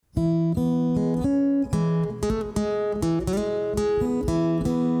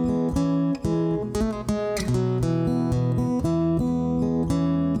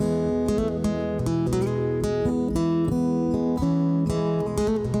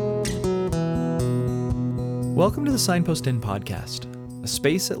Welcome to the Signpost Inn podcast, a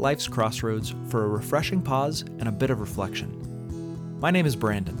space at life's crossroads for a refreshing pause and a bit of reflection. My name is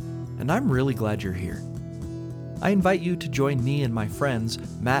Brandon, and I'm really glad you're here. I invite you to join me and my friends,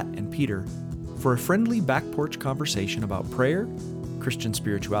 Matt and Peter, for a friendly back porch conversation about prayer, Christian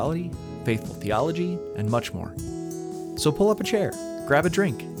spirituality, faithful theology, and much more. So pull up a chair, grab a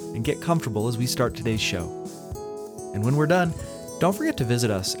drink, and get comfortable as we start today's show. And when we're done, don't forget to visit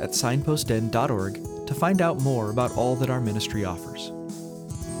us at signpostinn.org to find out more about all that our ministry offers.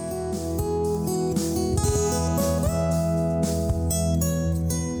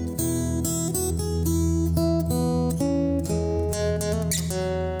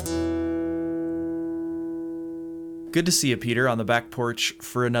 Good to see you, Peter, on the back porch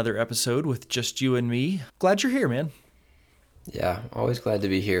for another episode with just you and me. Glad you're here, man. Yeah, always glad to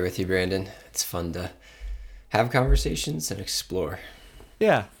be here with you, Brandon. It's fun to have conversations and explore.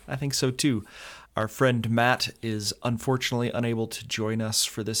 Yeah, I think so too. Our friend Matt is unfortunately unable to join us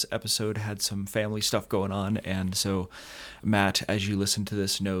for this episode, had some family stuff going on. And so, Matt, as you listen to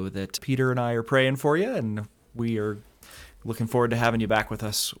this, know that Peter and I are praying for you, and we are looking forward to having you back with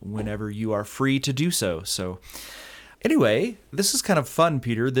us whenever you are free to do so. So anyway, this is kind of fun,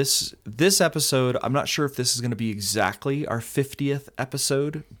 Peter. This episode, I'm not sure if this is going to be exactly our 50th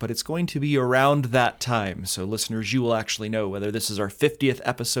episode, but it's going to be around that time. So listeners, you will actually know whether this is our 50th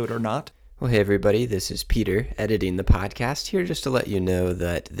episode or not. Well, hey everybody, this is Peter editing the podcast here just to let you know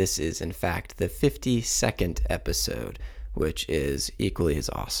that this is in fact the 52nd episode, which is equally as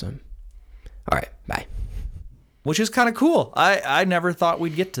awesome. All right, bye. Which is kind of cool. I never thought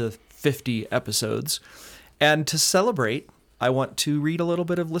we'd get to 50 episodes. And to celebrate, I want to read a little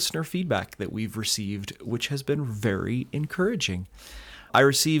bit of listener feedback that we've received, which has been very encouraging. I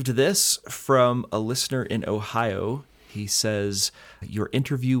received this from a listener in Ohio. He says, "Your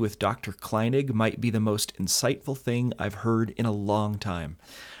interview with Dr. Kleinig might be the most insightful thing I've heard in a long time.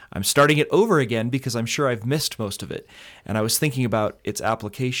 I'm starting it over again because I'm sure I've missed most of it, and I was thinking about its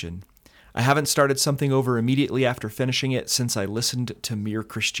application. I haven't started something over immediately after finishing it since I listened to Mere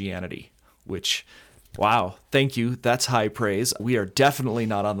Christianity," which... wow, thank you. That's high praise. We are definitely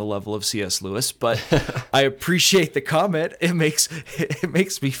not on the level of C.S. Lewis, but I appreciate the comment. It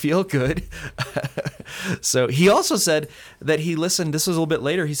makes me feel good. So he also said that he listened, this was a little bit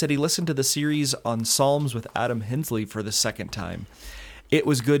later, he said he listened to the series on Psalms with Adam Hensley for the second time. It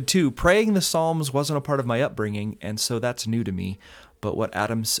was good too. Praying the Psalms wasn't a part of my upbringing, and so that's new to me, but what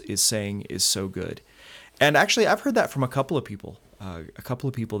Adam is saying is so good. And actually, I've heard that from a couple of people.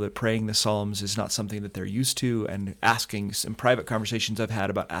 That praying the Psalms is not something that they're used to, and asking some private conversations I've had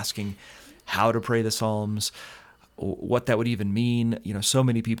about asking how to pray the Psalms, what that would even mean. You know, so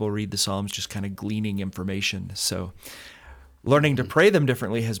many people read the Psalms just kind of gleaning information. So learning to pray them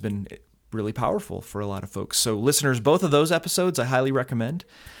differently has been really powerful for a lot of folks. So listeners, both of those episodes I highly recommend.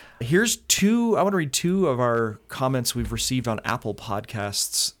 I want to read two of our comments we've received on Apple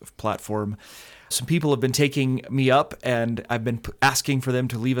Podcasts platform. Some people have been taking me up, and I've been asking for them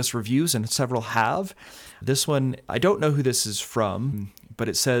to leave us reviews, and several have. This one, I don't know who this is from, but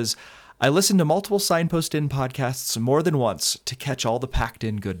it says, "I listened to multiple Signpost Inn podcasts more than once to catch all the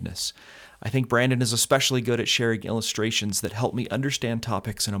packed-in goodness. I think Brandon is especially good at sharing illustrations that help me understand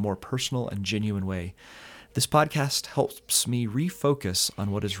topics in a more personal and genuine way. This podcast helps me refocus on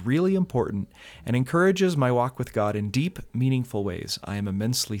what is really important and encourages my walk with God in deep, meaningful ways. I am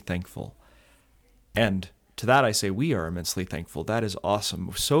immensely thankful." And to that I say we are immensely thankful. That is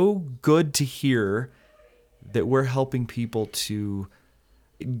awesome. So good to hear that we're helping people to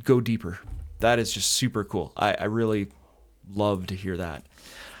go deeper. That is just super cool. I really love to hear that.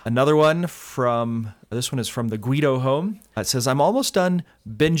 Another one this one is from the Guido home. It says, "I'm almost done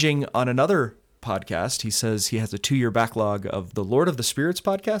binging on another podcast." He says he has a 2-year backlog of the Lord of the Spirits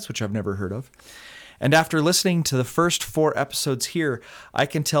podcast, which I've never heard of. "And after listening to the first 4 episodes here, I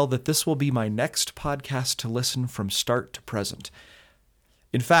can tell that this will be my next podcast to listen from start to present."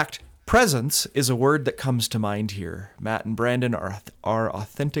 In fact, presence is a word that comes to mind here. Matt and Brandon are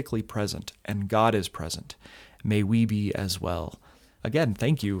authentically present, and God is present. May we be as well. Again,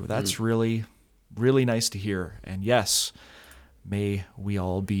 thank you. That's really, really nice to hear. And yes, may we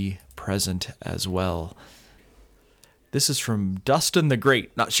all be present as well. This is from Dustin the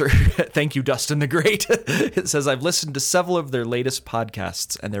Great. Not sure. Thank you, Dustin the Great. It says, "I've listened to several of their latest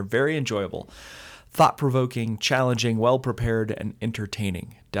podcasts, and they're very enjoyable. Thought-provoking, challenging, well-prepared, and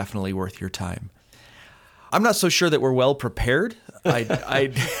entertaining. Definitely worth your time." I'm not so sure that we're well-prepared. I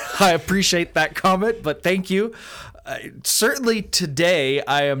appreciate that comment, but thank you. Certainly today,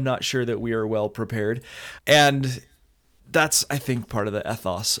 I am not sure that we are well-prepared. And that's, I think, part of the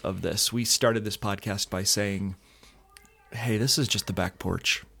ethos of this. We started this podcast by saying, hey, this is just the back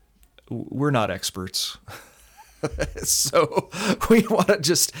porch. We're not experts. So we want to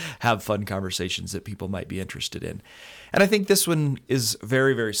just have fun conversations that people might be interested in. And I think this one is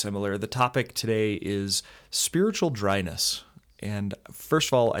very, very similar. The topic today is spiritual dryness. And first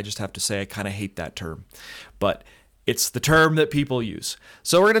of all, I just have to say I kind of hate that term, but it's the term that people use.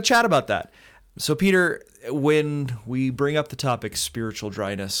 So we're going to chat about that. So Peter, when we bring up the topic spiritual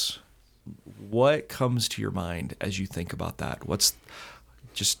dryness, what comes to your mind as you think about that? What's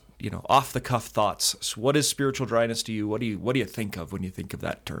just, off the cuff thoughts? So what is spiritual dryness to you? What do you think of when you think of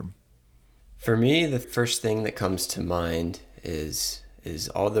that term? For me, the first thing that comes to mind is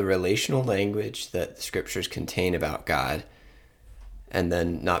all the relational language that the scriptures contain about God, and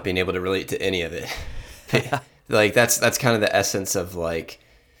then not being able to relate to any of it. Like that's kind of the essence of, like,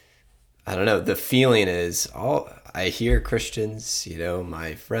 I don't know, the feeling is I hear Christians,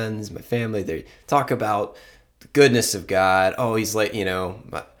 my friends, my family, they talk about the goodness of God. Oh, he's like,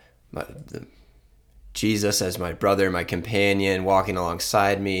 Jesus as my brother, my companion, walking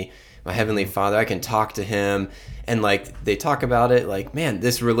alongside me, my heavenly Father. I can talk to him. And like, they talk about it like, man,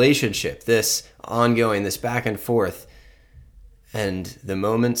 this relationship, this ongoing, this back and forth. And the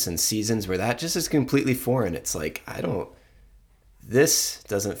moments and seasons where that just is completely foreign. It's like, this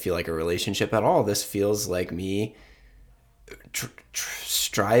doesn't feel like a relationship at all. This feels like me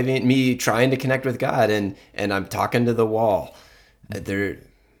trying to connect with God, and I'm talking to the wall.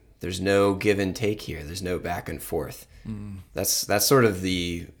 There's no give and take here. There's no back and forth. That's sort of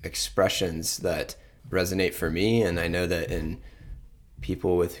the expressions that resonate for me, and I know that in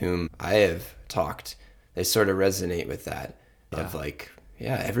people with whom I have talked, they sort of resonate with that. Yeah. Of like,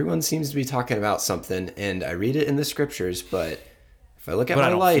 yeah, everyone seems to be talking about something, and I read it in the scriptures, but if I look at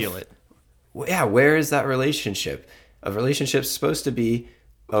my life, feel it. Yeah, where is that relationship? A relationship's supposed to be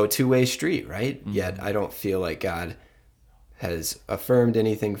a two-way street, right? Mm-hmm. Yet I don't feel like God has affirmed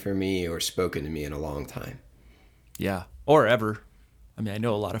anything for me or spoken to me in a long time. Yeah, or ever. I mean, I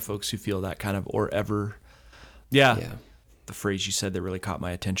know a lot of folks who feel that kind of or ever. Yeah. The phrase you said that really caught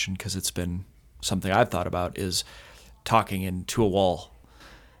my attention, because it's been something I've thought about, is talking into a wall,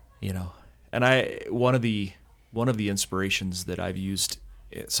 And one of the inspirations that I've used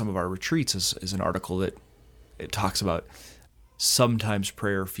at some of our retreats is an article that it talks about sometimes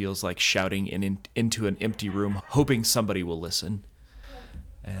prayer feels like shouting into an empty room, hoping somebody will listen.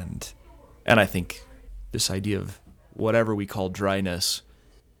 And I think this idea of whatever we call dryness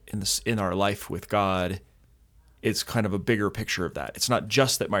in our life with God, it's kind of a bigger picture of that. It's not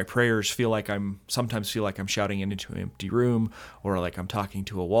just that my prayers sometimes feel like I'm shouting into an empty room, or like I'm talking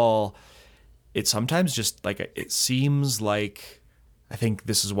to a wall. It's sometimes just like, it seems like, I think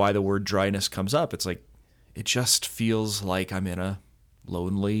this is why the word dryness comes up. It's like, it just feels like I'm in a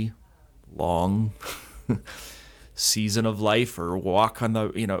lonely, long season of life, or walk on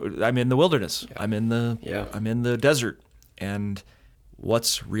the, I'm in the wilderness. Yeah. I'm in the desert. And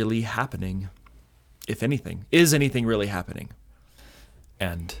what's really happening, if anything, is anything really happening?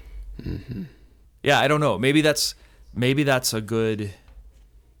 And I don't know. Maybe that's a good,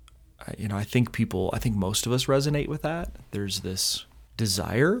 I think most of us resonate with that. There's this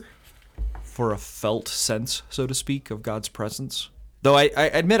desire for a felt sense, so to speak, of God's presence. Though I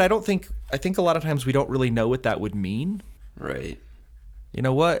admit, I think a lot of times we don't really know what that would mean. Right.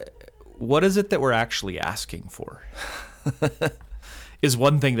 What is it that we're actually asking for? Is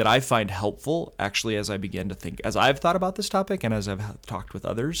one thing that I find helpful, actually, as I begin to think, as I've thought about this topic and as I've talked with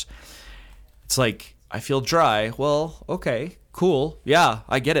others. It's like, I feel dry. Well, okay, cool. Yeah,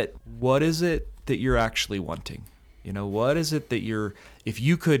 I get it. What is it that you're actually wanting? What is it that if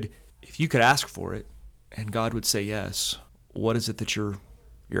you could ask for it and God would say yes, what is it that you're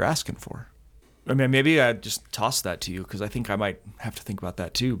asking for? I mean, maybe I just toss that to you, because I think I might have to think about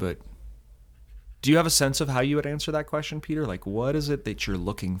that too, but do you have a sense of how you would answer that question, Peter? Like, what is it that you're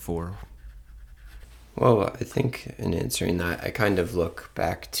looking for? Well, I think in answering that, I kind of look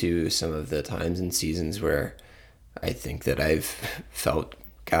back to some of the times and seasons where I think that I've felt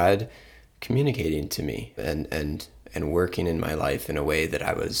God communicating to me and working in my life in a way that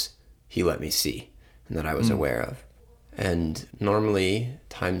he let me see and that I was aware of. And normally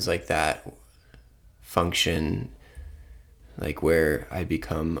times like that function like where I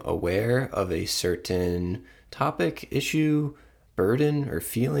become aware of a certain topic, issue, burden, or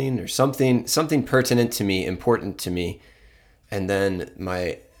feeling, or something pertinent to me, important to me, and then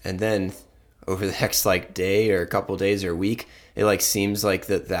over the next like day or a couple days or week, it like seems like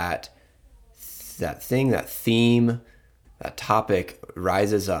that thing, that theme, that topic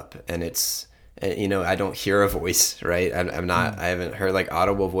rises up, and I don't hear a voice, right? I'm not, I haven't heard like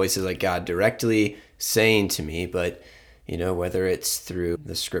audible voices like God directly saying to me, but whether it's through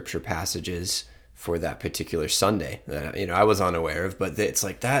the scripture passages for that particular Sunday that, I was unaware of, but it's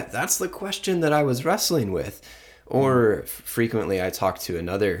like that's the question that I was wrestling with. Or frequently I talk to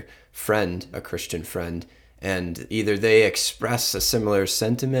another friend, a Christian friend, and either they express a similar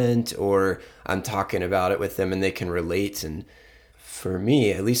sentiment or I'm talking about it with them and they can relate. And for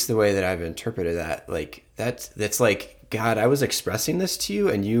me, at least the way that I've interpreted that, like that's like, God, I was expressing this to you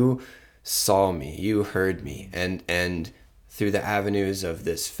and you saw me, you heard me. And through the avenues of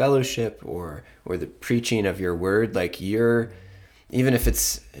this fellowship or the preaching of your word, like even if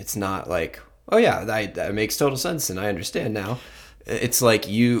it's not like, oh yeah, that makes total sense and I understand now. It's like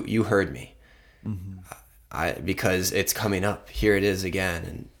you heard me. Mm-hmm. Because it's coming up. Here it is again,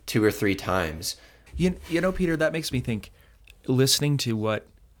 and 2 or 3 times. Peter, that makes me think, listening to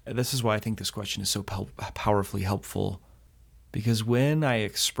this is why I think this question is so powerfully helpful, because when I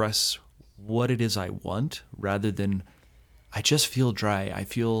express what it is I want, rather than I just feel dry, I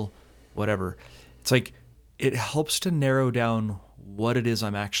feel whatever, it's like it helps to narrow down what it is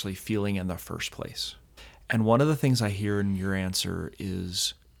I'm actually feeling in the first place. And one of the things I hear in your answer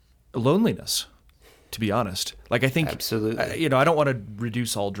is loneliness, to be honest. Like, I think, absolutely. I don't want to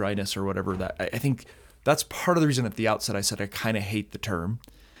reduce all dryness or whatever. That I think that's part of the reason at the outset I said I kind of hate the term,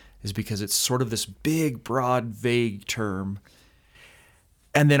 is because it's sort of this big, broad, vague term.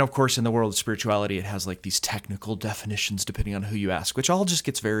 And then, of course, in the world of spirituality, it has like these technical definitions depending on who you ask, which all just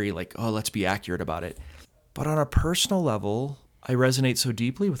gets very like, oh, let's be accurate about it. But on a personal level, I resonate so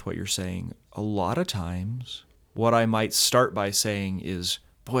deeply with what you're saying. A lot of times, what I might start by saying is,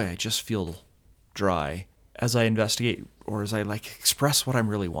 boy, I just feel dry. As I investigate or as I express what I'm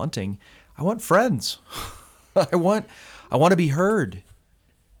really wanting, I want friends. I want to be heard.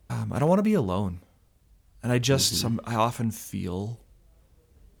 I don't want to be alone. And I often feel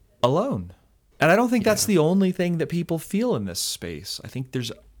alone. And I don't think that's the only thing that people feel in this space. I think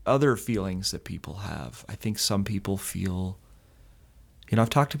there's other feelings that people have. I think some people feel, I've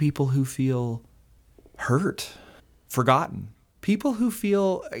talked to people who feel hurt, forgotten. People who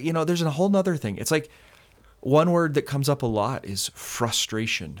feel, there's a whole nother thing. It's like one word that comes up a lot is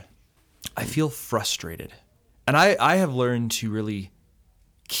frustration. I feel frustrated. And I have learned to really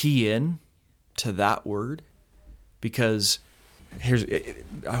key in to that word, because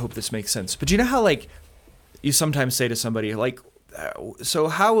I hope this makes sense. But you know how you sometimes say to somebody so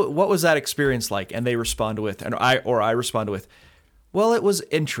what was that experience like? And they respond with, I respond with, well, it was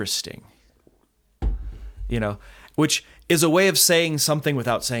interesting. Which is a way of saying something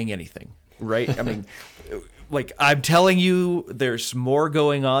without saying anything, right? I mean, I'm telling you there's more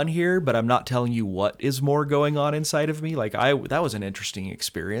going on here, but I'm not telling you what is more going on inside of me. That was an interesting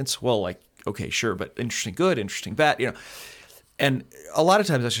experience. Well, okay, sure, but interesting good, interesting bad, And a lot of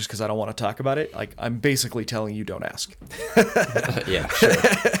times that's just because I don't want to talk about it. I'm basically telling you don't ask. Yeah, sure.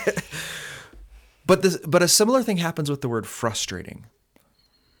 But a similar thing happens with the word frustrating.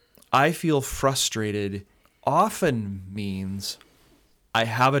 I feel frustrated often means I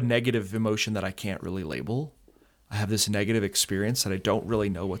have a negative emotion that I can't really label. I have this negative experience that I don't really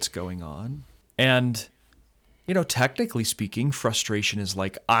know what's going on. And, technically speaking, frustration is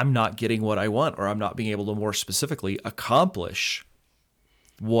I'm not getting what I want, or I'm not being able to more specifically accomplish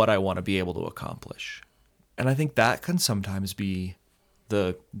what I want to be able to accomplish. And I think that can sometimes be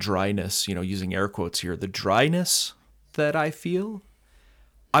the dryness, using air quotes here, the dryness that I feel.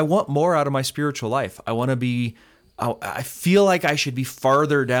 I want more out of my spiritual life. I feel like I should be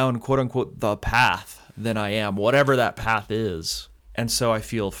farther down, quote unquote, the path than I am, whatever that path is. And so I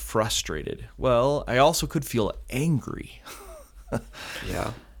feel frustrated. Well, I also could feel angry.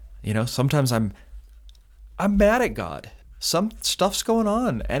 Yeah. Sometimes I'm mad at God. Some stuff's going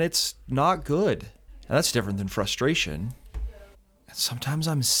on and it's not good. And that's different than frustration. And sometimes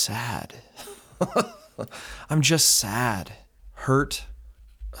I'm sad. I'm just sad, hurt,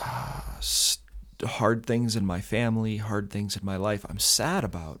 hard things in my family, hard things in my life I'm sad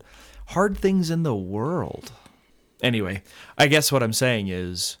about, hard things in the world. Anyway, I guess what I'm saying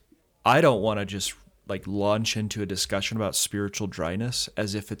is I don't want to just launch into a discussion about spiritual dryness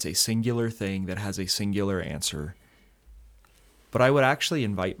as if it's a singular thing that has a singular answer. But I would actually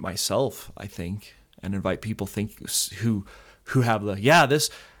invite myself, I think, and invite people who have this.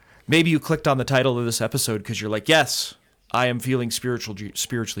 Maybe you clicked on the title of this episode because you're yes, I am feeling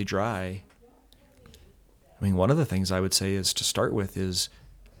spiritually dry. I mean, one of the things I would say is to start with is,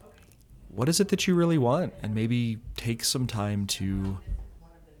 what is it that you really want? And maybe take some time to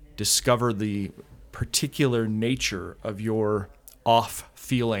discover the particular nature of your off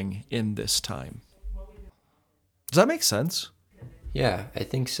feeling in this time. Does that make sense? Yeah, I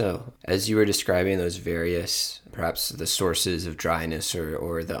think so. As you were describing those various, perhaps the sources of dryness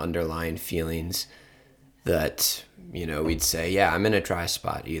or the underlying feelings that, we'd say, yeah, I'm in a dry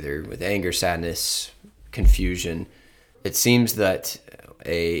spot, either with anger, sadness, confusion. It seems that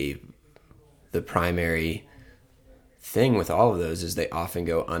the primary thing with all of those is they often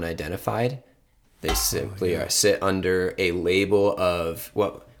go unidentified. They simply sit under a label of,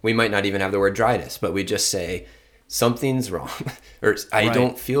 well, we might not even have the word dryness, but we just say something's wrong, or I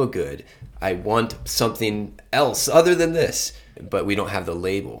don't feel good. I want something else other than this, but we don't have the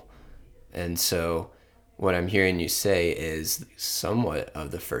label. And so what I'm hearing you say is somewhat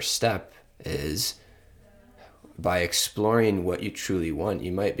of the first step is by exploring what you truly want,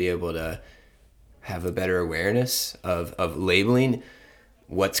 you might be able to have a better awareness of labeling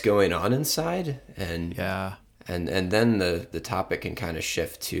what's going on inside, and then the topic can kind of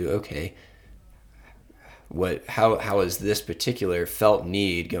shift to, okay, how is this particular felt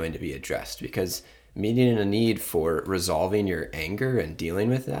need going to be addressed? Because meeting a need for resolving your anger and dealing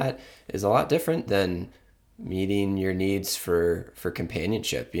with that is a lot different than meeting your needs for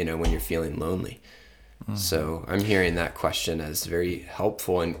companionship, when you're feeling lonely. Mm-hmm. So I'm hearing that question as very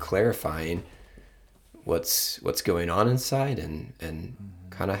helpful in clarifying what's going on inside and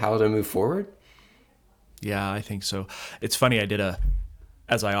kind of how to move forward. Yeah, I think so. It's funny,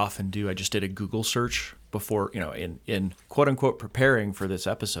 as I often do, I just did a Google search before, in quote unquote preparing for this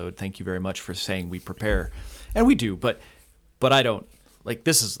episode. Thank you very much for saying we prepare. And we do, but I don't, like,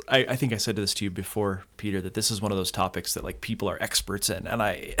 this is, I think I said this to you before, Peter, that this is one of those topics that like people are experts in, and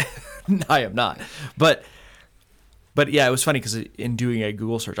I am not. But yeah, it was funny because in doing a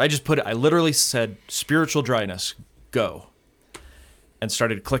Google search, I literally said spiritual dryness, go, and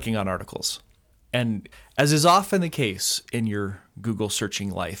started clicking on articles. And as is often the case in your Google searching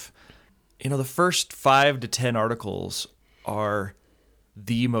life, the first 5 to 10 articles are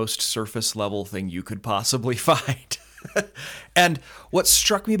the most surface level thing you could possibly find. And what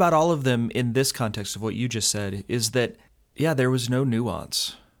struck me about all of them in this context of what you just said is that, yeah, there was no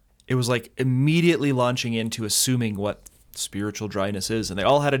nuance. It was like immediately launching into assuming what spiritual dryness is, and they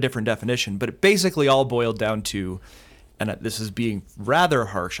all had a different definition, but it basically all boiled down to, and this is being rather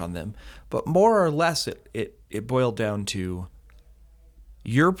harsh on them, but more or less it boiled down to,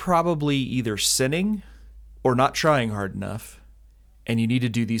 you're probably either sinning or not trying hard enough, and you need to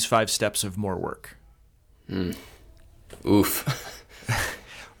do these 5 steps of more work. Oof.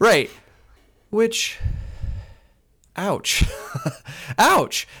 Right. Which, ouch.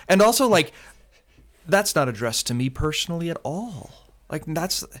 Ouch. And also, like, that's not addressed to me personally at all. Like, and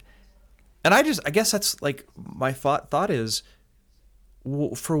I guess that's like my thought is,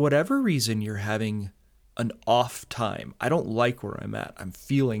 for whatever reason you're having an off time, I don't like where I'm at, I'm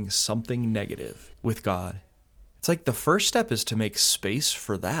feeling something negative with God. It's like the first step is to make space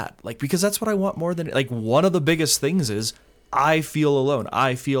for that. Like, because that's what I want more than, like, one of the biggest things is I feel alone.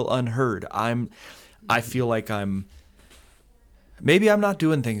 I feel unheard. I feel like maybe I'm not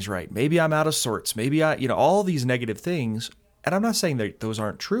doing things right. Maybe I'm out of sorts. Maybe all these negative things. And I'm not saying that those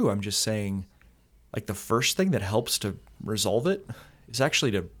aren't true. I'm just saying, like, the first thing that helps to resolve it is actually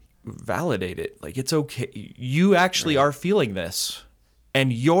to validate it. Like, it's okay. You actually are feeling this,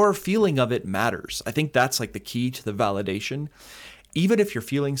 and your feeling of it matters. I think that's like the key to the validation. Even if you're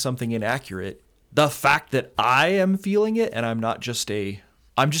feeling something inaccurate, the fact that I am feeling it, and I'm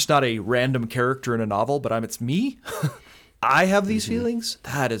just not a random character in a novel, but it's me. I have these feelings.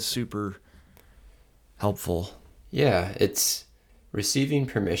 That is super helpful. Yeah, it's receiving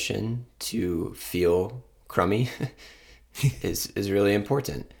permission to feel crummy is really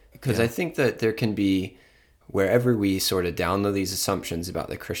important, because I think that there can be, wherever we sort of download these assumptions about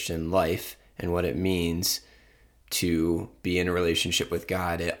the Christian life and what it means to be in a relationship with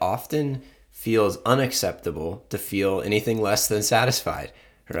God, it often feels unacceptable to feel anything less than satisfied,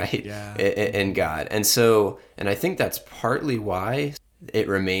 right? Yeah. In God. And I think that's partly why it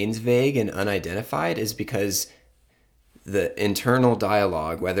remains vague and unidentified, is because the internal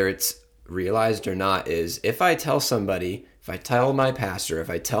dialogue, whether it's realized or not, is if I tell somebody, if I tell my pastor, if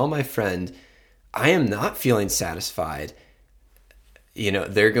I tell my friend, I am not feeling satisfied,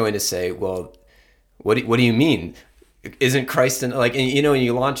 they're going to say, well, what do you mean? Isn't Christ and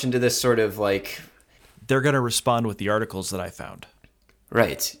you launch into this sort of like, they're going to respond with the articles that I found.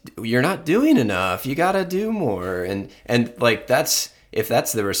 Right. You're not doing enough. You got to do more. And like, if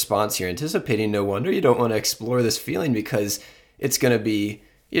that's the response you're anticipating, no wonder you don't want to explore this feeling, because it's going to be,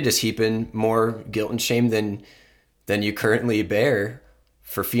 you're just heaping more guilt and shame than you currently bear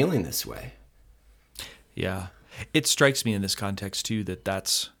for feeling this way. Yeah. It strikes me in this context too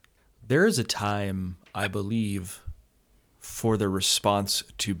that there is a time, I believe, for the response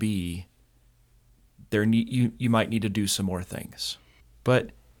to be you might need to do some more things.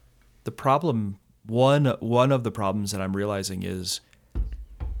 But the problem, one of the problems that I'm realizing is,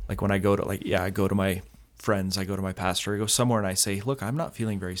 like, when I go to I go to my friends, I go to my pastor, I go somewhere and I say, look, I'm not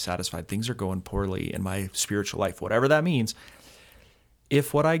feeling very satisfied. Things are going poorly in my spiritual life, whatever that means.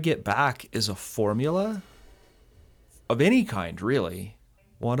 If what I get back is a formula of any kind, really,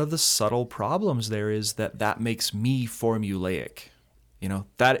 one of the subtle problems there is that makes me formulaic.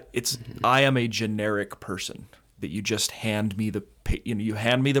 I am a generic person that you just hand me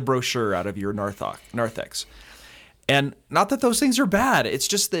the brochure out of your narthex. And not that those things are bad. It's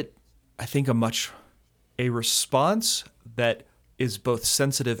just that I think a response that is both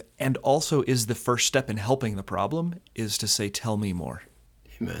sensitive and also is the first step in helping the problem is to say, tell me more.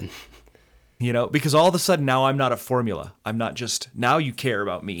 Amen. Because all of a sudden now I'm not a formula. I'm not just, now you care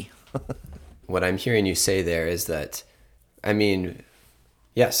about me. What I'm hearing you say there is that,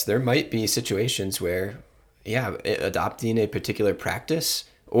 yes, there might be situations where, adopting a particular practice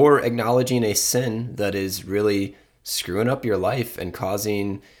or acknowledging a sin that is really screwing up your life and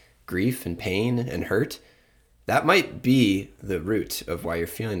causing grief and pain and hurt, that might be the root of why you're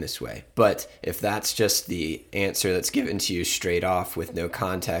feeling this way. But if that's just the answer that's given to you straight off with no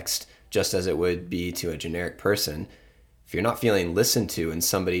context, just as it would be to a generic person, if you're not feeling listened to and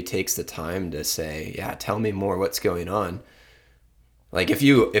somebody takes the time to say, yeah, tell me more, what's going on? Like if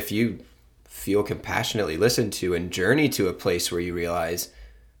you feel compassionately listened to and journey to a place where you realize,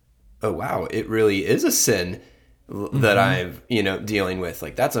 oh, wow, it really is a sin that I'm, dealing with.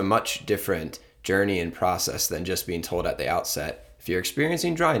 Like that's a much different journey and process than just being told at the outset, if you're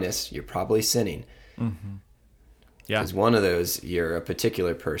experiencing dryness, you're probably sinning. Mm-hmm. Yeah. Because one of those, you're a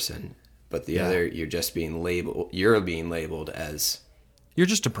particular person, but the other, you're being labeled as... You're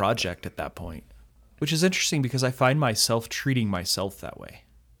just a project at that point, which is interesting because I find myself treating myself that way.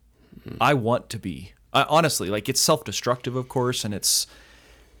 Mm-hmm. I want to be. Honestly, like it's self-destructive, of course, and it's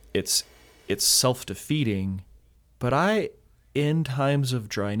self-defeating, but in times of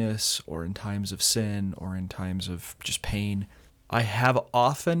dryness or in times of sin or in times of just pain, I have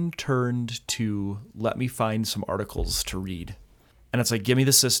often turned to let me find some articles to read. And it's like, give me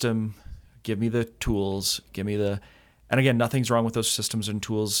the system, give me the tools, and again, nothing's wrong with those systems and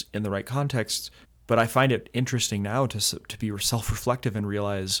tools in the right context, but I find it interesting now to be self-reflective and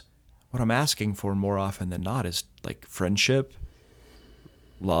realize what I'm asking for more often than not is like friendship,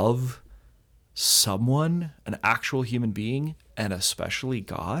 love, someone, an actual human being, and especially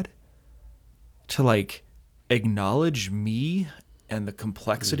God, to like acknowledge me and the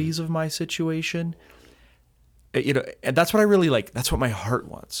complexities of my situation. And that's what I really like. That's what my heart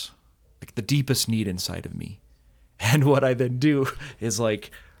wants, like the deepest need inside of me. And what I then do is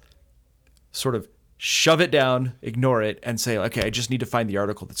like sort of shove it down, ignore it, and say, okay, I just need to find the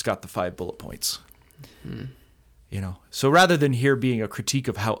article that's got the 5 bullet points. So rather than here being a critique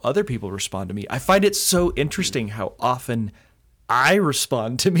of how other people respond to me, I find it so interesting how often I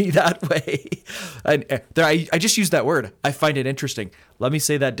respond to me that way. And I just used that word. I find it interesting. Let me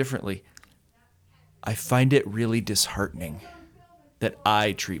say that differently. I find it really disheartening that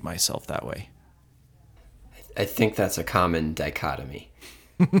I treat myself that way. I think that's a common dichotomy,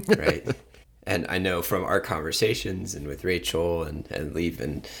 right? And I know from our conversations and with Rachel and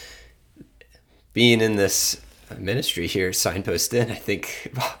even being in this ministry here, Signpost Inn, I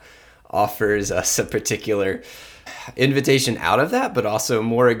think offers us a particular invitation out of that, but also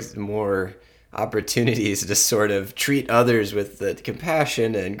more opportunities to sort of treat others with the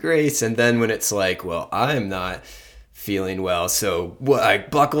compassion and grace. And then when it's like, well, I'm not feeling well, so I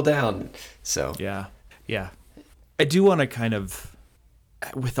buckle down. So yeah. I do want to kind of,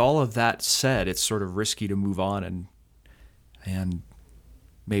 with all of that said, it's sort of risky to move on and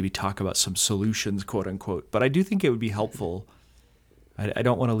maybe talk about some solutions, quote unquote. But I do think it would be helpful. I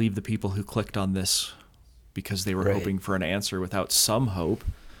don't want to leave the people who clicked on this because they were hoping for an answer without some hope.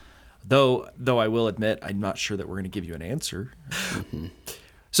 Though I will admit, I'm not sure that we're going to give you an answer. Mm-hmm.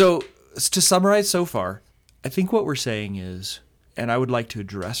 So to summarize so far, I think what we're saying is, and I would like to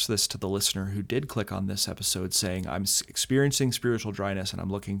address this to the listener who did click on this episode saying, I'm experiencing spiritual dryness and I'm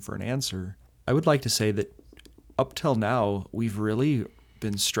looking for an answer. I would like to say that up till now, we've really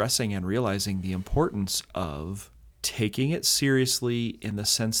been stressing and realizing the importance of taking it seriously in the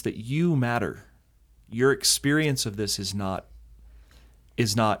sense that you matter. Your experience of this is not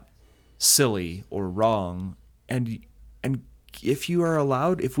silly or wrong. And if you are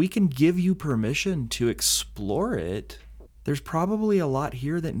allowed, if we can give you permission to explore it, there's probably a lot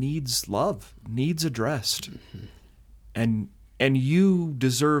here that needs love, needs addressed. And you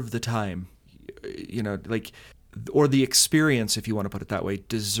deserve the time, or the experience, if you want to put it that way,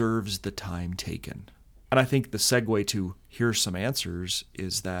 deserves the time taken. And I think the segue to here's some answers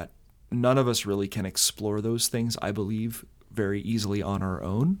is that none of us really can explore those things, I believe, very easily on our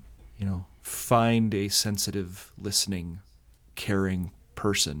own. Find a sensitive, listening, caring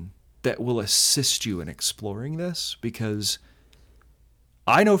person that will assist you in exploring this, because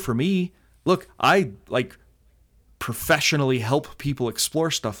I know for me, look, I professionally help people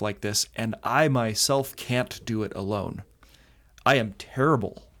explore stuff like this, and I myself can't do it alone. I am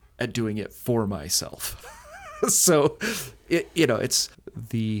terrible at doing it for myself. So, it's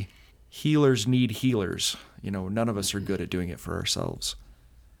the healers need healers. None of us are good at doing it for ourselves.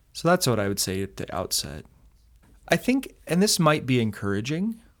 So that's what I would say at the outset. I think, and this might be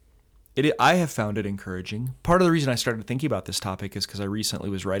encouraging, I have found it encouraging. Part of the reason I started thinking about this topic is because I recently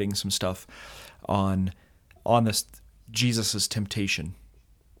was writing some stuff on this Jesus' temptation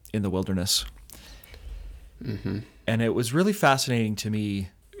in the wilderness. Mm-hmm. And it was really fascinating to me,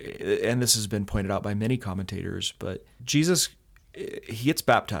 and this has been pointed out by many commentators, but Jesus, he gets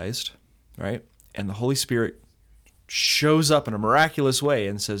baptized, right? And the Holy Spirit shows up in a miraculous way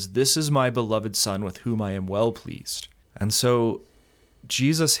and says, "This is my beloved Son with whom I am well pleased." And so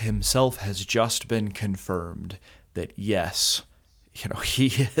Jesus himself has just been confirmed that, yes, he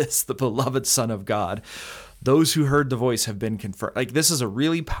is the beloved Son of God. Those who heard the voice have been confirmed. This is a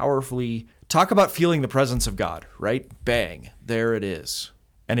really powerfully, talk about feeling the presence of God, right? Bang, there it is.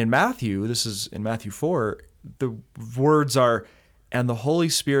 And in Matthew, this is in Matthew 4, the words are, "And the Holy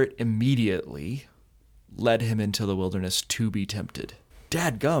Spirit immediately led him into the wilderness to be tempted."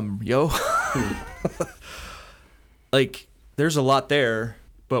 Dadgum, yo. There's a lot there,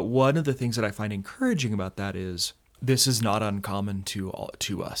 but one of the things that I find encouraging about that is this is not uncommon to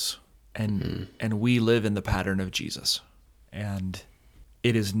us. And we live in the pattern of Jesus. And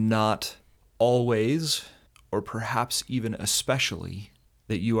it is not always, or perhaps even especially,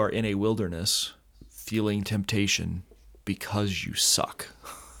 that you are in a wilderness feeling temptation because you suck.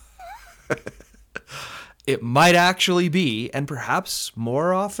 It might actually be, and perhaps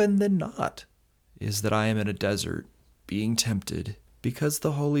more often than not, is that I am in a desert being tempted because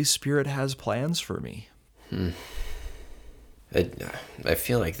the Holy Spirit has plans for me. I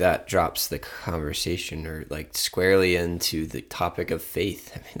feel like that drops the conversation or squarely into the topic of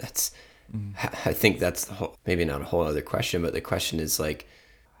faith. I mean, I think that's the whole, maybe not a whole other question, but the question is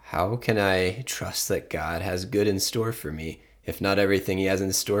how can I trust that God has good in store for me if not everything he has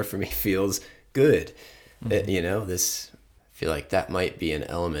in store for me feels good? I feel like that might be an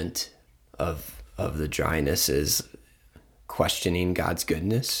element of the dryness, is questioning God's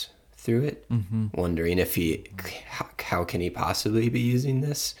goodness through it, wondering if how can he possibly be using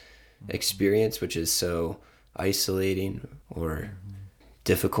this experience, which is so isolating or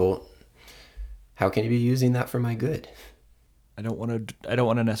difficult? How can he be using that for my good? I don't want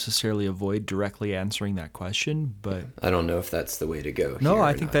to necessarily avoid directly answering that question, but I don't know if that's the way to go. No,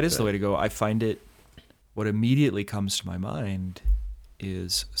 I think that is the way to go. I find it, what immediately comes to my mind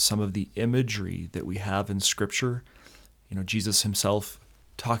is some of the imagery that we have in Scripture. Jesus himself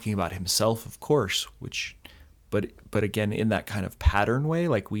talking about himself, of course, but again, in that kind of pattern way,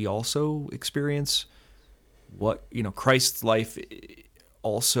 we also experience what, Christ's life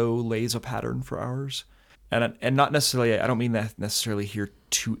also lays a pattern for ours. And not necessarily, I don't mean that necessarily here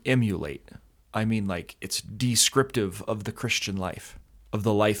to emulate. I mean, it's descriptive of the Christian life, of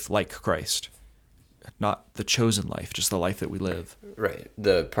the life like Christ. Not the chosen life, just the life that we live. Right.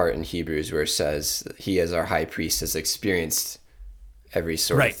 The part in Hebrews where it says he, as our high priest, has experienced every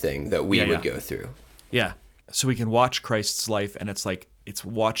sort of thing that we would go through. Yeah. So we can watch Christ's life, and it's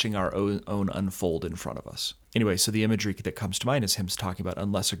watching our own unfold in front of us. Anyway, so the imagery that comes to mind is him talking about,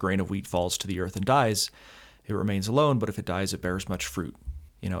 unless a grain of wheat falls to the earth and dies, it remains alone, but if it dies, it bears much fruit.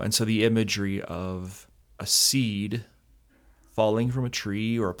 And so the imagery of a seed falling from a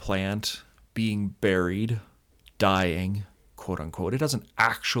tree or a plant, being buried, dying, quote unquote. It doesn't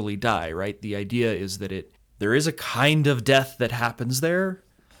actually die, right? The idea is that there is a kind of death that happens there,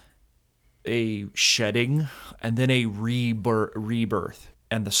 a shedding, and then a rebirth,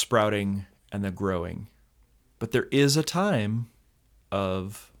 and the sprouting and the growing. But there is a time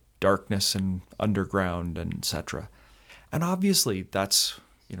of darkness and underground and etc. And obviously that's,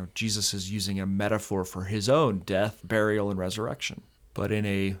 Jesus is using a metaphor for his own death, burial, and resurrection. But in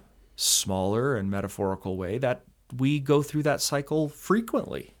a smaller and metaphorical way, that we go through that cycle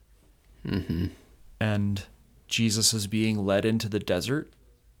frequently. And Jesus is being led into the desert,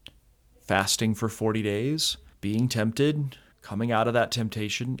 fasting for 40 days, being tempted, coming out of that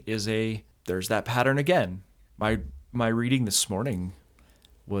temptation there's that pattern again. My reading this morning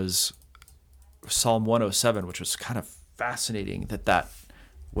was Psalm 107, which was kind of fascinating that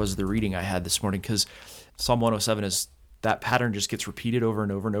was the reading I had this morning, because Psalm 107 is that pattern just gets repeated over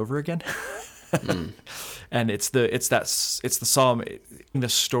and over and over again. And it's the psalm, the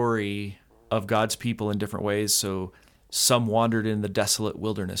story of God's people in different ways. So some wandered in the desolate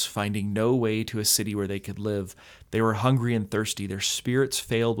wilderness, finding no way to a city where they could live. They were hungry and thirsty. Their spirits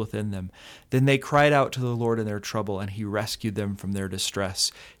failed within them. Then they cried out to the Lord in their trouble, and he rescued them from their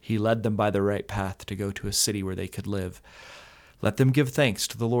distress. He led them by the right path to go to a city where they could live. Let them give thanks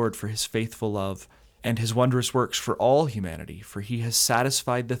to the Lord for his faithful love and his wondrous works for all humanity, for he has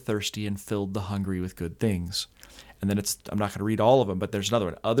satisfied the thirsty and filled the hungry with good things. And then I'm not going to read all of them, but there's another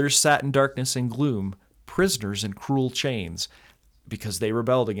one. Others sat in darkness and gloom, prisoners in cruel chains, because they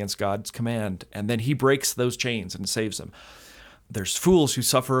rebelled against God's command. And then he breaks those chains and saves them. There's fools who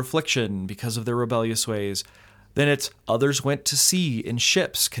suffer affliction because of their rebellious ways. Then it's others went to sea in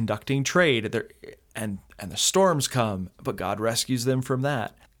ships conducting trade, and the storms come, but God rescues them from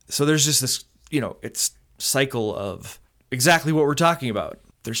that. So there's just this, it's cycle of exactly what we're talking about.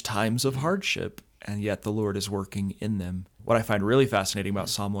 There's times of hardship, and yet the Lord is working in them. What I find really fascinating about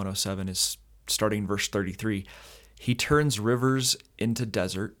Psalm 107 is starting in verse 33. He turns rivers into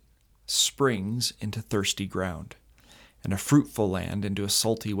desert, springs into thirsty ground, and a fruitful land into a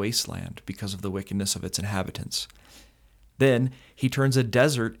salty wasteland because of the wickedness of its inhabitants. Then he turns a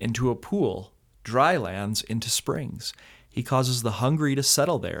desert into a pool, dry lands into springs. He causes the hungry to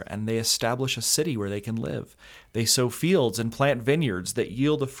settle there, and they establish a city where they can live. They sow fields and plant vineyards that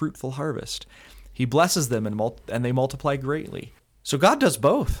yield a fruitful harvest. He blesses them, and they multiply greatly. So God does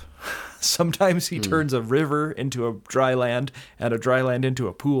both. Sometimes he turns a river into a dry land and a dry land into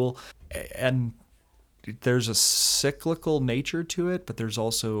a pool. And there's a cyclical nature to it, but there's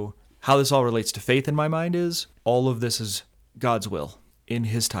also how this all relates to faith in my mind is all of this is God's will in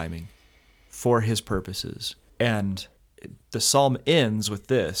his timing for his purposes. And the psalm ends with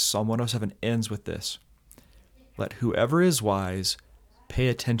this. Psalm 107 ends with this. Let whoever is wise pay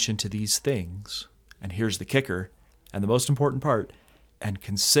attention to these things. And here's the kicker, and the most important part, and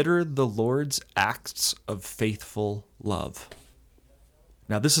consider the Lord's acts of faithful love.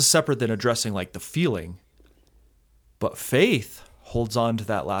 Now, this is separate than addressing like the feeling, but faith holds on to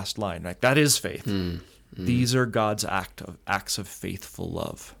that last line. Right? That is faith. These are God's acts of faithful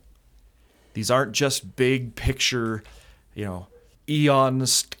love. These aren't just big picture, eon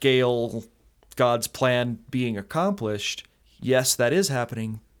scale God's plan being accomplished. Yes, that is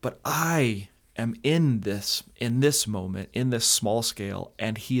happening, but I am in this moment, in this small scale,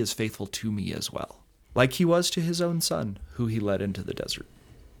 and he is faithful to me as well, like he was to his own son, who he led into the desert.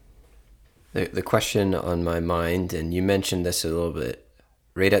 The question on my mind, and you mentioned this a little bit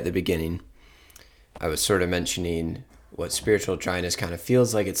right at the beginning, I was sort of mentioning what spiritual dryness kind of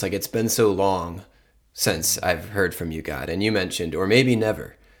feels like. It's like it's been so long since I've heard from you, God. And you mentioned, or maybe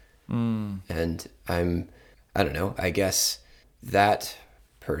never. And I don't know, I guess that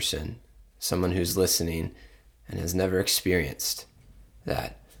person, someone who's listening and has never experienced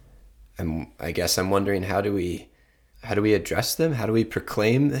that, I guess I'm wondering, how do we address them? How do we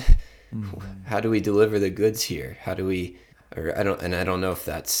proclaim? How do we deliver the goods here? I don't know if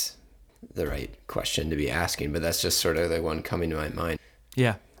that's the right question to be asking, but that's just sort of the one coming to my mind.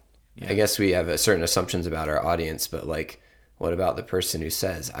 Yeah. I guess we have certain assumptions about our audience, but like, what about the person who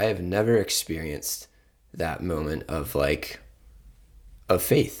says, I have never experienced that moment of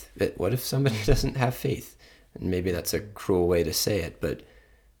faith? What if somebody doesn't have faith? And maybe that's a cruel way to say it, but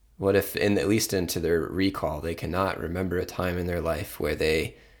what if, at least into their recall, they cannot remember a time in their life where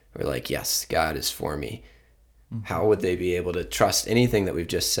they were like, yes, God is for me. How would they be able to trust anything that we've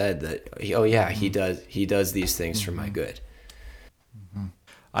just said, that, oh yeah, he does these things for my good?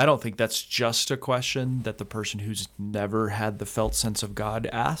 I don't think that's just a question that the person who's never had the felt sense of God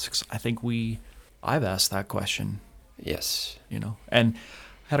asks. I think I've asked that question. Yes. And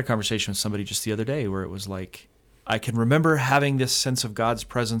I had a conversation with somebody just the other day where it was like, I can remember having this sense of God's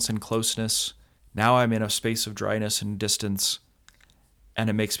presence and closeness. Now I'm in a space of dryness and distance, and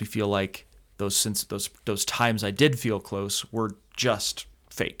it makes me feel like those times I did feel close were just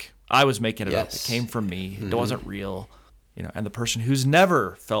fake. I was making it up. It came from me. It wasn't real. And the person who's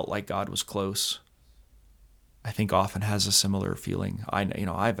never felt like God was close, I think often has a similar feeling.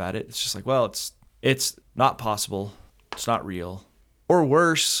 I've had it. It's just like, well, it's not possible. It's not real. Or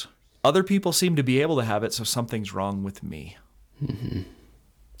worse, other people seem to be able to have it, so something's wrong with me.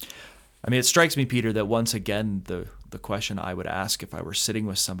 I mean, it strikes me, Peter, that once again, the question I would ask if I were sitting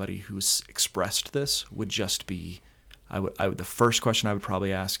with somebody who's expressed this would just be, the first question I would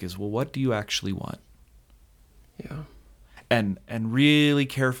probably ask is, well, what do you actually want? Yeah. And really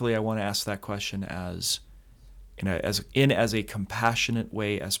carefully, I want to ask that question as a compassionate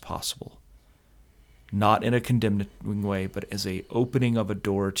way as possible, not in a condemning way, but as a opening of a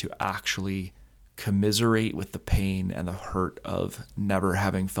door to actually commiserate with the pain and the hurt of never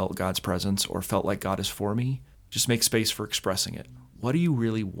having felt God's presence or felt like God is for me. Just make space for expressing it. What do you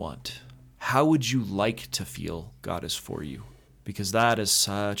really want? How would you like to feel God is for you? Because that is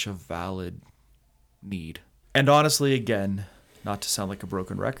such a valid need. And honestly, again, not to sound like a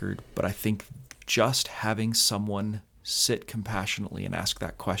broken record, but I think just having someone sit compassionately and ask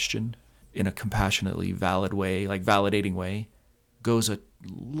that question in a compassionately valid way, like validating way, goes a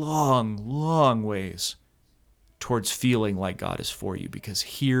long, long ways towards feeling like God is for you, because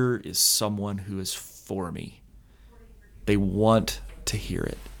here is someone who is for me. They want to hear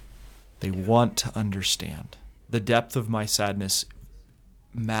it. They want to understand. The depth of my sadness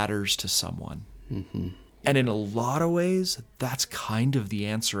matters to someone. Mm-hmm. And in a lot of ways, that's kind of the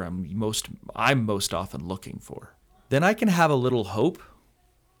answer I'm most often looking for. Then I can have a little hope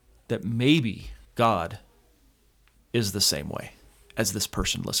that maybe God is the same way as this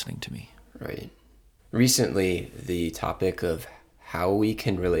person listening to me. Right. Recently, the topic of how we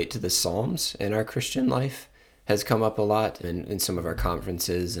can relate to the Psalms in our Christian life has come up a lot in some of our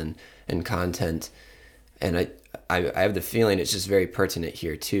conferences and content. And I have the feeling it's just very pertinent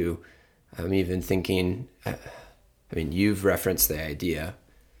here too. I'm even thinking, you've referenced the idea,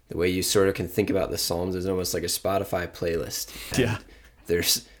 the way you sort of can think about the Psalms is almost like a Spotify playlist. Yeah.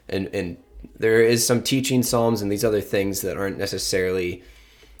 And there is some teaching Psalms and these other things that aren't necessarily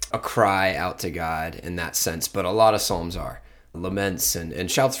a cry out to God in that sense, but a lot of Psalms are laments and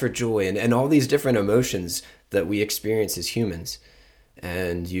shouts for joy and all these different emotions that we experience as humans.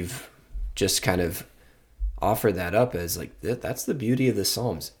 And you've just kind of offered that up as like, that's the beauty of the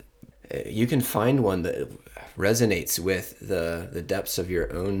Psalms. You can find one that resonates with the depths of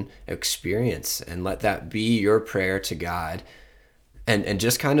your own experience and let that be your prayer to God. And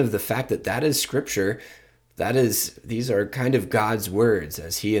just kind of the fact that is scripture, these are kind of God's words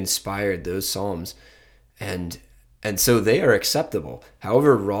as he inspired those Psalms. And so they are acceptable.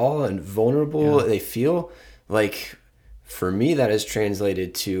 However raw and vulnerable they feel, like for me that is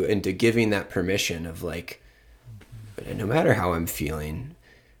translated into giving that permission of like, no matter how I'm feeling,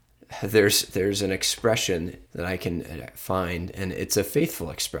 there's an expression that I can find, and it's a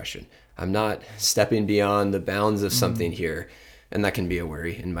faithful expression. I'm not stepping beyond the bounds of something here, and that can be a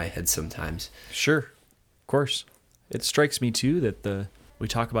worry in my head sometimes. Sure, of course. It strikes me too that we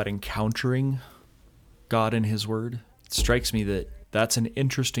talk about encountering God in his word. It strikes me that that's an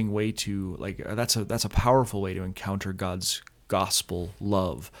interesting way to, like, that's a powerful way to encounter God's gospel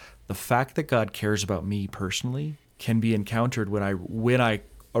love. The fact that God cares about me personally can be encountered when I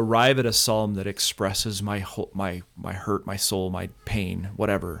arrive at a psalm that expresses my hurt, my soul, my pain,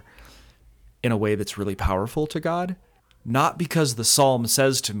 whatever, in a way that's really powerful to God. Not because the psalm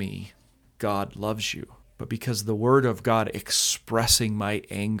says to me, God loves you, but because the word of God expressing my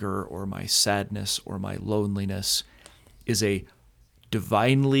anger or my sadness or my loneliness is a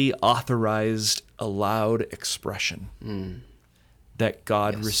divinely authorized, allowed expression that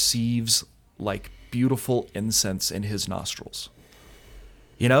God receives like beautiful incense in his nostrils.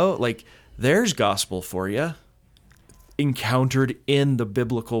 You know, like, there's gospel for you, encountered in the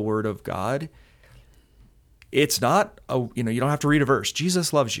biblical word of God. It's not, you don't have to read a verse.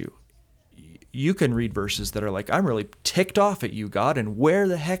 Jesus loves you. You can read verses that are like, I'm really ticked off at you, God, and where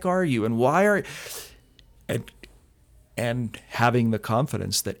the heck are you, and why are you? And having the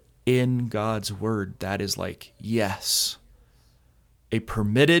confidence that in God's word, that is like, yes, a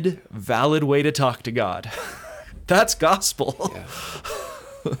permitted, valid way to talk to God. That's gospel. Yeah.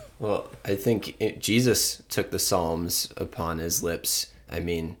 Well, I think Jesus took the Psalms upon his lips. I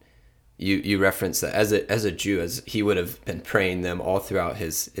mean, you referenced that as a Jew, as he would have been praying them all throughout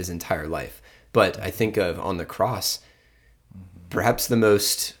his entire life. But I think of on the cross, perhaps the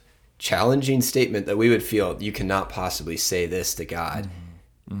most challenging statement that we would feel, you cannot possibly say this to God.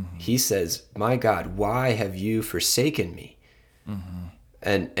 Mm-hmm. He says, my God, why have you forsaken me? Mm-hmm.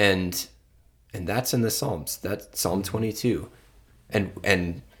 And that's in the Psalms. That's Psalm 22.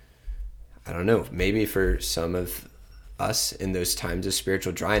 And I don't know, maybe for some of us in those times of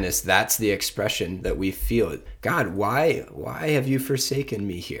spiritual dryness, that's the expression that we feel. God, why have you forsaken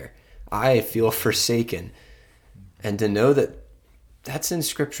me here? I feel forsaken. And to know that that's in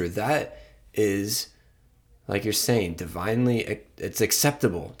scripture, that is, like you're saying, divinely, it's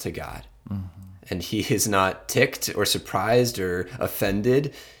acceptable to God. Mm-hmm. and he is not ticked or surprised or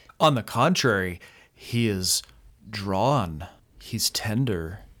offended. On the contrary, he is drawn. He's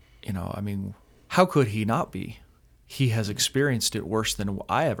tender. I mean, how could he not be? He has experienced it worse than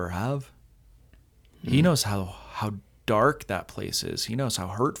I ever have. He knows how dark that place is. He knows how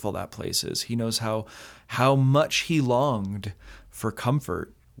hurtful that place is. He knows how much he longed for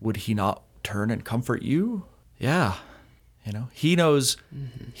comfort. Would he not turn and comfort you? Yeah. He knows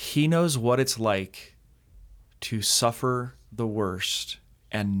what it's like to suffer the worst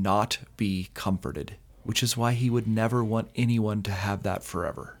and not be comforted, which is why he would never want anyone to have that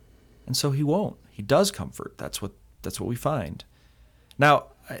forever. And so he won't. He does comfort. That's what we find. Now,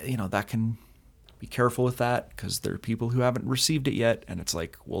 that can be careful with that, because there are people who haven't received it yet, and it's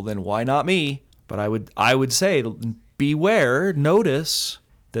like, well, then why not me? But I would say, beware, notice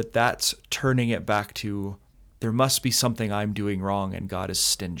that that's turning it back to, there must be something I'm doing wrong and God is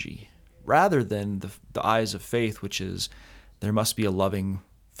stingy, rather than the eyes of faith, which is, there must be a loving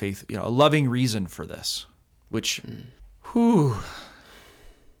faith, a loving reason for this, which,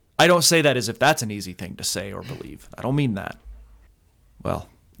 I don't say that as if that's an easy thing to say or believe. I don't mean that. Well,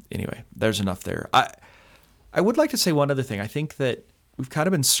 anyway, there's enough there. I would like to say one other thing. I think that we've kind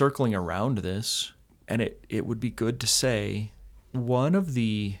of been circling around this, and it would be good to say I'll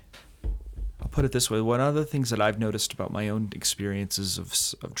put it this way, one of the things that I've noticed about my own experiences of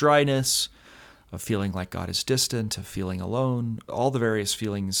dryness, of feeling like God is distant, of feeling alone, all the various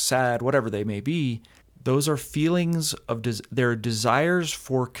feelings, sad, whatever they may be, those are feelings of, they're desires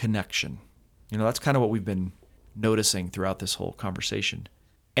for connection. That's kind of what we've been noticing throughout this whole conversation.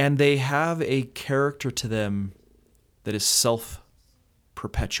 And they have a character to them that is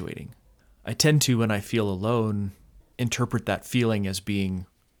self-perpetuating. I tend to, when I feel alone, interpret that feeling as being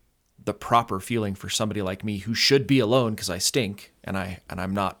the proper feeling for somebody like me who should be alone because I stink and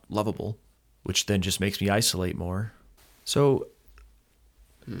I'm not lovable, which then just makes me isolate more. So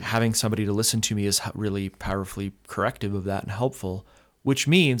having somebody to listen to me is really powerfully corrective of that and helpful, which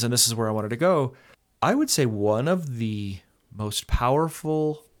means, and this is where I wanted to go, I would say one of the most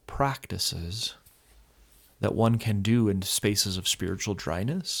powerful practices that one can do in spaces of spiritual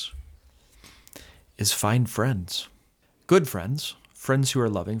dryness is find friends. Good friends who are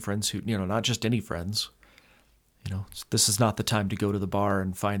loving, friends who, not just any friends. This is not the time to go to the bar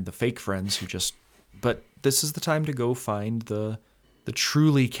and find the fake friends but this is the time to go find the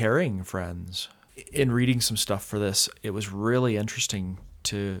truly caring friends. In reading some stuff for this, it was really interesting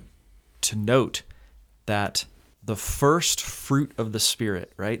to note that the first fruit of the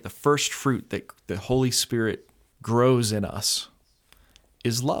Spirit, right? The first fruit that the Holy Spirit grows in us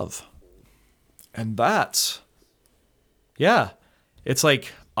is love. And it's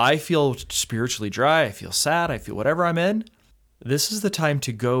like, I feel spiritually dry, I feel sad, I feel whatever I'm in. This is the time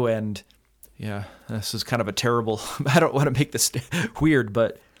to go and, this is kind of a terrible, I don't want to make this weird,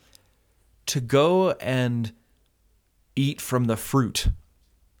 but to go and eat from the fruit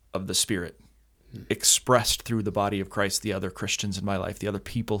of the Spirit expressed through the body of Christ, the other Christians in my life, the other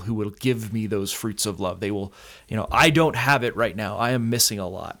people who will give me those fruits of love. They will, I don't have it right now. I am missing a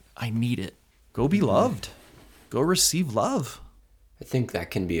lot. I need it. Go be loved. Go receive love. I think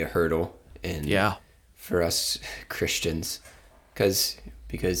that can be a hurdle for us Christians, because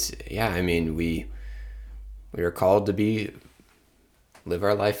we are called to live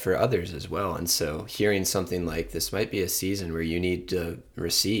our life for others as well. And so hearing something like this might be a season where you need to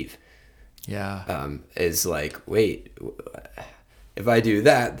receive. Is like, wait, if I do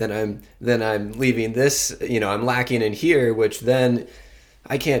that, then I'm leaving this, I'm lacking in here, which then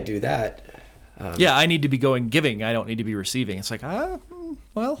I can't do that. I need to be giving. I don't need to be receiving. It's like,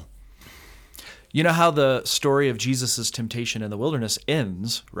 well, you know how the story of Jesus' temptation in the wilderness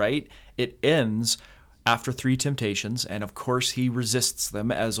ends, right? It ends after 3 temptations, and of course he resists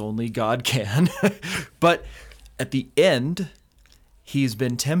them as only God can. But at the end, he's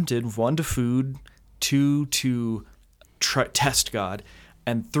been tempted, 1, to food, 2, to test God,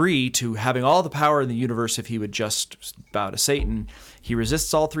 and 3, to having all the power in the universe if he would just bow to Satan. He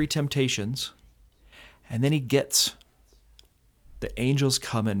resists all 3 temptations, and then the angels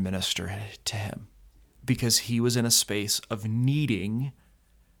come and minister to him because he was in a space of needing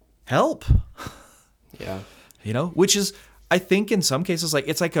help. Yeah. Which is, I think in some cases,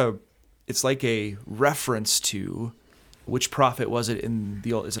 it's like a reference to, which prophet was it in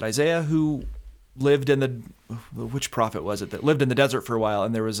is it Isaiah who lived in which prophet was it that lived in the desert for a while,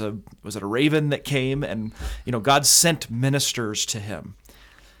 and there was it a raven that came, and God sent ministers to him.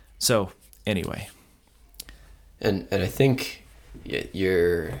 So anyway. And I think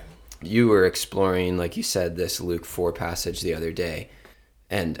you were exploring, like you said, this Luke 4 passage the other day,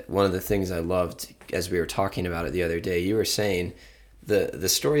 And one of the things I loved as we were talking about it the other day, you were saying the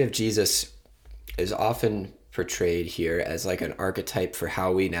story of Jesus is often portrayed here as like an archetype for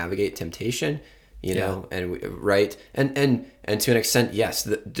how we navigate temptation, you know, right. And to an extent, yes,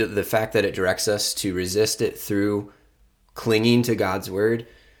 the fact that it directs us to resist it through clinging to God's word.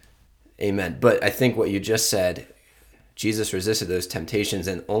 Amen. But I think what you just said, Jesus resisted those temptations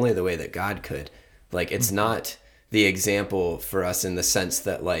in only the way that God could. Like, it's not the example for us in the sense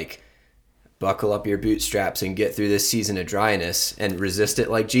that, like, buckle up your bootstraps and get through this season of dryness and resist it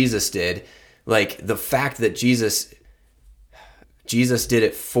like Jesus did. Like, the fact that Jesus did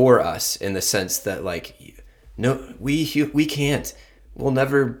it for us in the sense that, like, no, we can't. We'll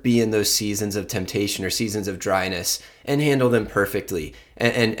never be in those seasons of temptation or seasons of dryness and handle them perfectly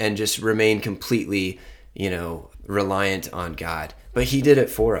and just remain completely, you know, reliant on God. But he did it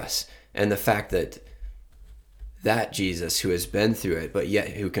for us. And the fact that Jesus, who has been through it, but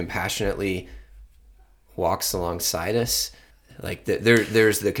yet who compassionately walks alongside us, like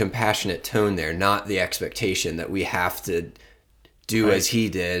there's the compassionate tone there, not the expectation that we have to do as he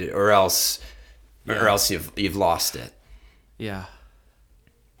did, or else you've lost it. Yeah.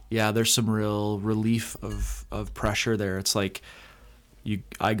 Yeah, there's some real relief of pressure there. It's like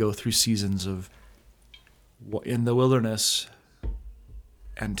I go through seasons of in the wilderness,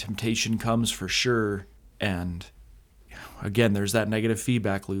 and temptation comes for sure. And again, there's that negative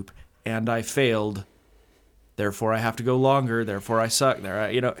feedback loop. And I failed, therefore I have to go longer. Therefore I suck.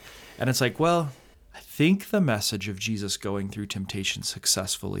 And it's like, well, I think the message of Jesus going through temptation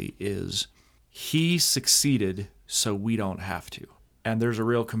successfully is he succeeded, so we don't have to. And there's a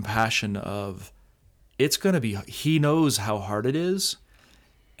real compassion of it's going to be, he knows how hard it is,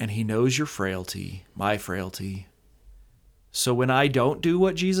 and he knows your frailty, my frailty. So when I don't do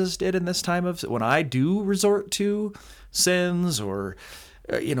what Jesus did in this time when I do resort to sins or,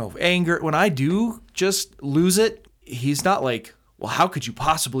 anger, when I do just lose it, he's not like, well, how could you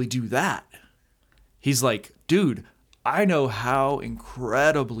possibly do that? He's like, dude, I know how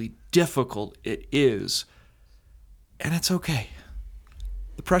incredibly difficult it is, and it's okay.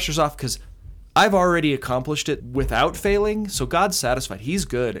 The pressure's off because I've already accomplished it without failing, so God's satisfied. He's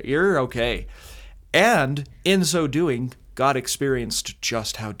good. You're okay. And in so doing, God experienced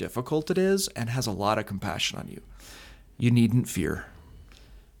just how difficult it is and has a lot of compassion on you. You needn't fear.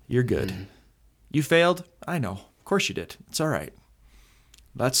 You're good. Mm-hmm. You failed? I know. Of course you did. It's all right.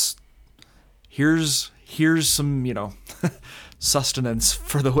 Here's some, sustenance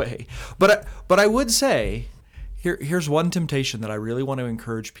for the way. But I would say, here's one temptation that I really want to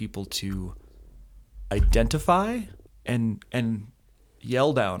encourage people to identify and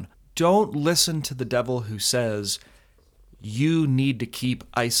yell down. Don't listen to the devil who says, you need to keep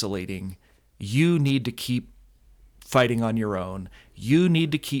isolating. You need to keep fighting on your own. You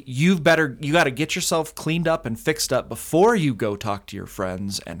got to get yourself cleaned up and fixed up before you go talk to your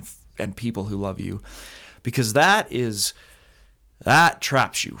friends and people who love you, because that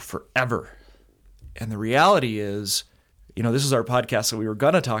traps you forever. And the reality is, this is our podcast that we were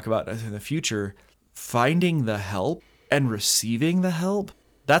going to talk about in the future, finding the help and receiving the help.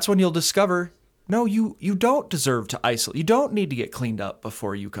 That's when you'll discover, no, you don't deserve to isolate. You don't need to get cleaned up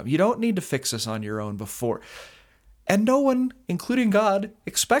before you come. You don't need to fix this on your own before. And no one, including God,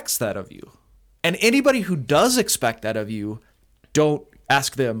 expects that of you. And anybody who does expect that of you, don't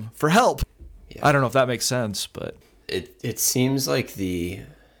ask them for help. Yeah. I don't know if that makes sense, but it seems like the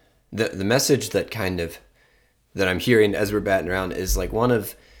message that I'm hearing as we're batting around is like one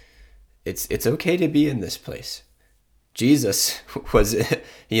of, it's okay to be in this place. Jesus was,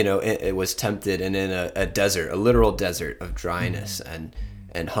 it was tempted and in a desert, a literal desert of dryness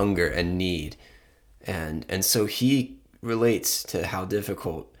and hunger and need. And so he relates to how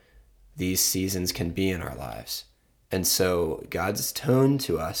difficult these seasons can be in our lives. And so God's tone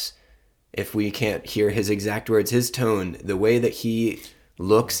to us, if we can't hear his exact words, his tone, the way that he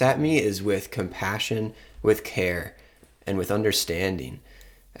looks at me is with compassion, with care, and with understanding.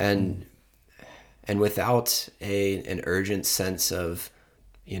 And without an urgent sense of,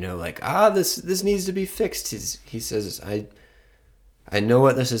 this needs to be fixed. He says, I know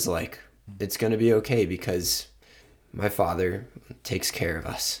what this is like. It's going to be okay because my Father takes care of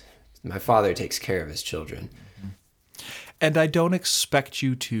us. My Father takes care of his children. And I don't expect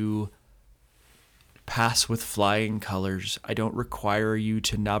you to pass with flying colors. I don't require you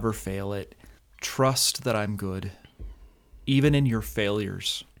to never fail it. Trust that I'm good, even in your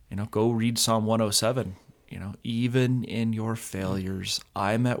failures. Go read Psalm 107. Even in your failures,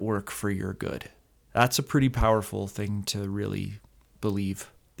 I'm at work for your good. That's a pretty powerful thing to really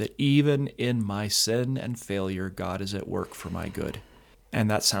believe, that even in my sin and failure, God is at work for my good. And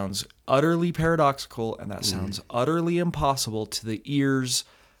that sounds utterly paradoxical, and that sounds utterly impossible to the ears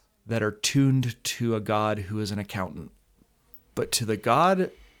that are tuned to a God who is an accountant. But to the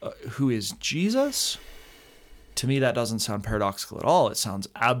God who is Jesus, to me, that doesn't sound paradoxical at all. It sounds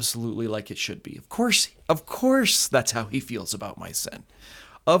absolutely like it should be. Of course, that's how he feels about my sin.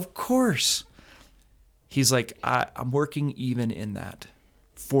 Of course. He's like, I'm working even in that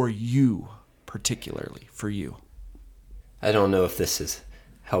for you, particularly for you. I don't know if this is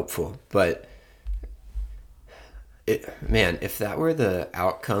helpful, but if that were the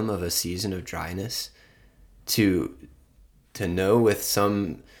outcome of a season of dryness, to know with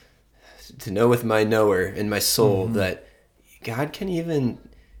my knower in my soul that God can even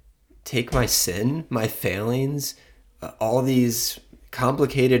take my sin, my failings, all these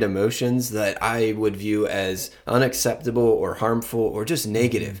complicated emotions that I would view as unacceptable or harmful or just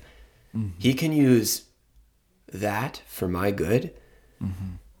negative. He can use that for my good.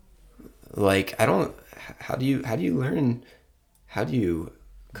 Like, how do you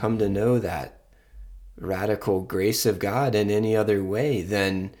come to know that radical grace of God in any other way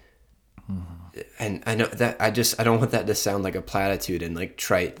than, and I know that I don't want that to sound like a platitude and like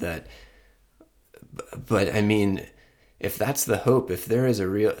trite, but I mean, if that's the hope, if there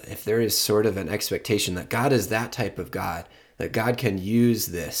is sort of an expectation that God is that type of God, that God can use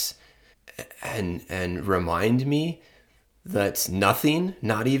this and remind me that nothing,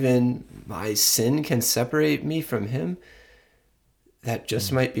 not even my sin, can separate me from him, that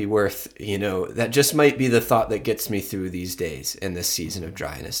just might be worth, that just might be the thought that gets me through these days in this season of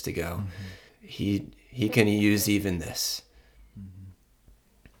dryness, to go, he can use even this.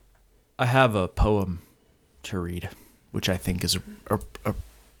 I have a poem to read, which I think is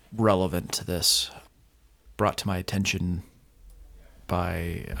relevant to this, brought to my attention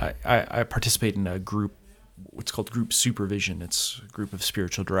by, I participate in a group, it's called Group Supervision. It's a group of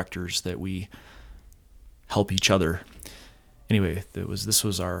spiritual directors that we help each other. Anyway, this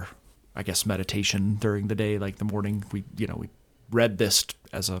was our, I guess, meditation during the day, like the morning. We read this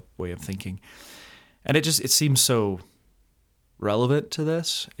as a way of thinking, and it seems so relevant to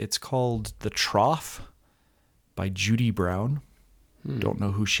this. It's called The Trough by Judy Brown. Don't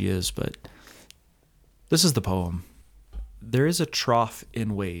know who she is, but this is the poem. There is a trough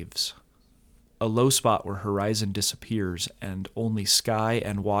in waves, a low spot where horizon disappears and only sky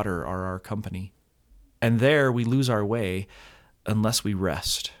and water are our company. And there we lose our way unless we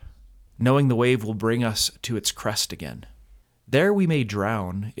rest, knowing the wave will bring us to its crest again. There we may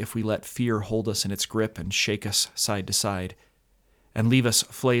drown if we let fear hold us in its grip and shake us side to side, and leave us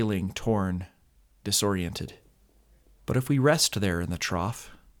flailing, torn, disoriented. But if we rest there in the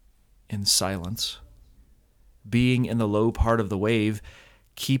trough, in silence, being in the low part of the wave,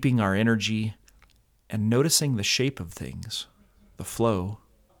 keeping our energy, and noticing the shape of things, the flow,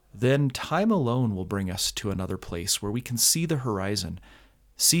 then time alone will bring us to another place where we can see the horizon,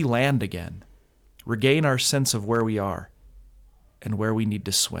 see land again, regain our sense of where we are and where we need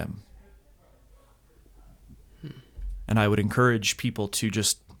to swim. And I would encourage people to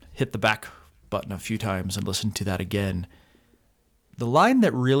just hit the back button a few times and listen to that again. The line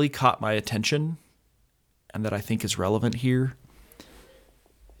that really caught my attention and that I think is relevant here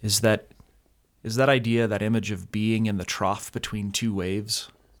is that idea, that image of being in the trough between two waves,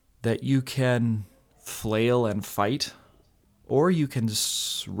 that you can flail and fight, or you can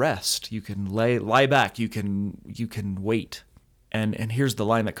rest, you can lie back, you can wait. And here's the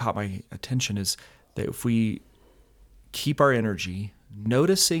line that caught my attention, is that if we keep our energy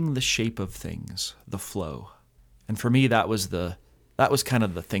noticing the shape of things, the flow. And for me, that was kind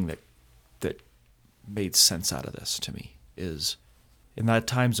of the thing that made sense out of this to me, is in that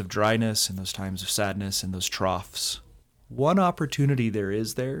times of dryness, in those times of sadness, in those troughs, one opportunity there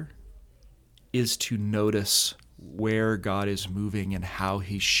is to notice where God is moving and how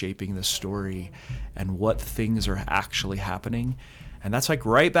he's shaping the story and what things are actually happening. And that's like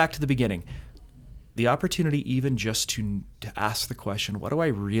right back to the beginning. The opportunity even just to ask the question, what do I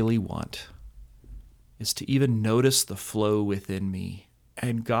really want? Is to even notice the flow within me.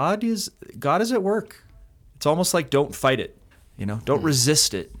 And God is at work. It's almost like don't fight it. Don't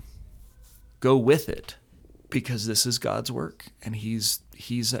resist it. Go with it, because this is God's work, and he's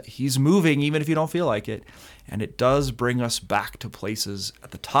moving even if you don't feel like it. And it does bring us back to places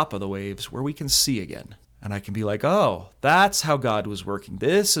at the top of the waves where we can see again. And I can be like, oh, that's how God was working.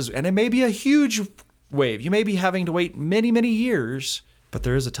 And it may be a huge wave. You may be having to wait many, many years, but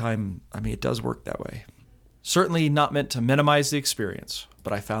there is a time, it does work that way. Certainly not meant to minimize the experience,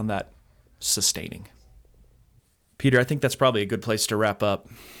 but I found that sustaining. Peter, I think that's probably a good place to wrap up.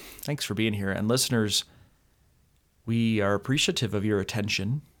 Thanks for being here. And listeners, We are appreciative of your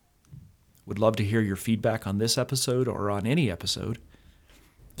attention. Would love to hear your feedback on this episode or on any episode.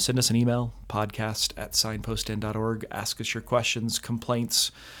 Send us an email, podcast@signpostn.org. Ask us your questions,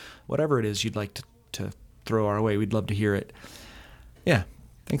 complaints, whatever it is you'd like to throw our way. We'd love to hear it. Yeah,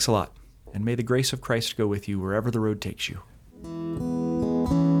 thanks a lot. And may the grace of Christ go with you wherever the road takes you.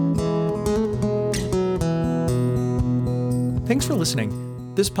 Thanks for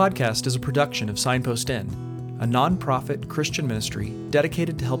listening. This podcast is a production of Signpost Inn, a non-profit Christian ministry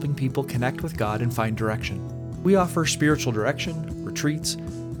dedicated to helping people connect with God and find direction. We offer spiritual direction, retreats,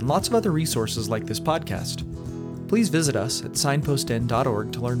 and lots of other resources like this podcast. Please visit us at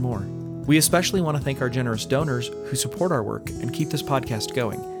signpostn.org to learn more. We especially want to thank our generous donors who support our work and keep this podcast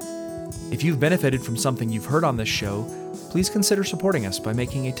going. If you've benefited from something you've heard on this show, please consider supporting us by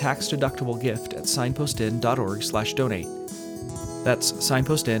making a tax-deductible gift at signpostn.org/donate. That's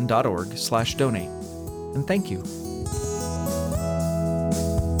signpostn.org/donate. And thank you.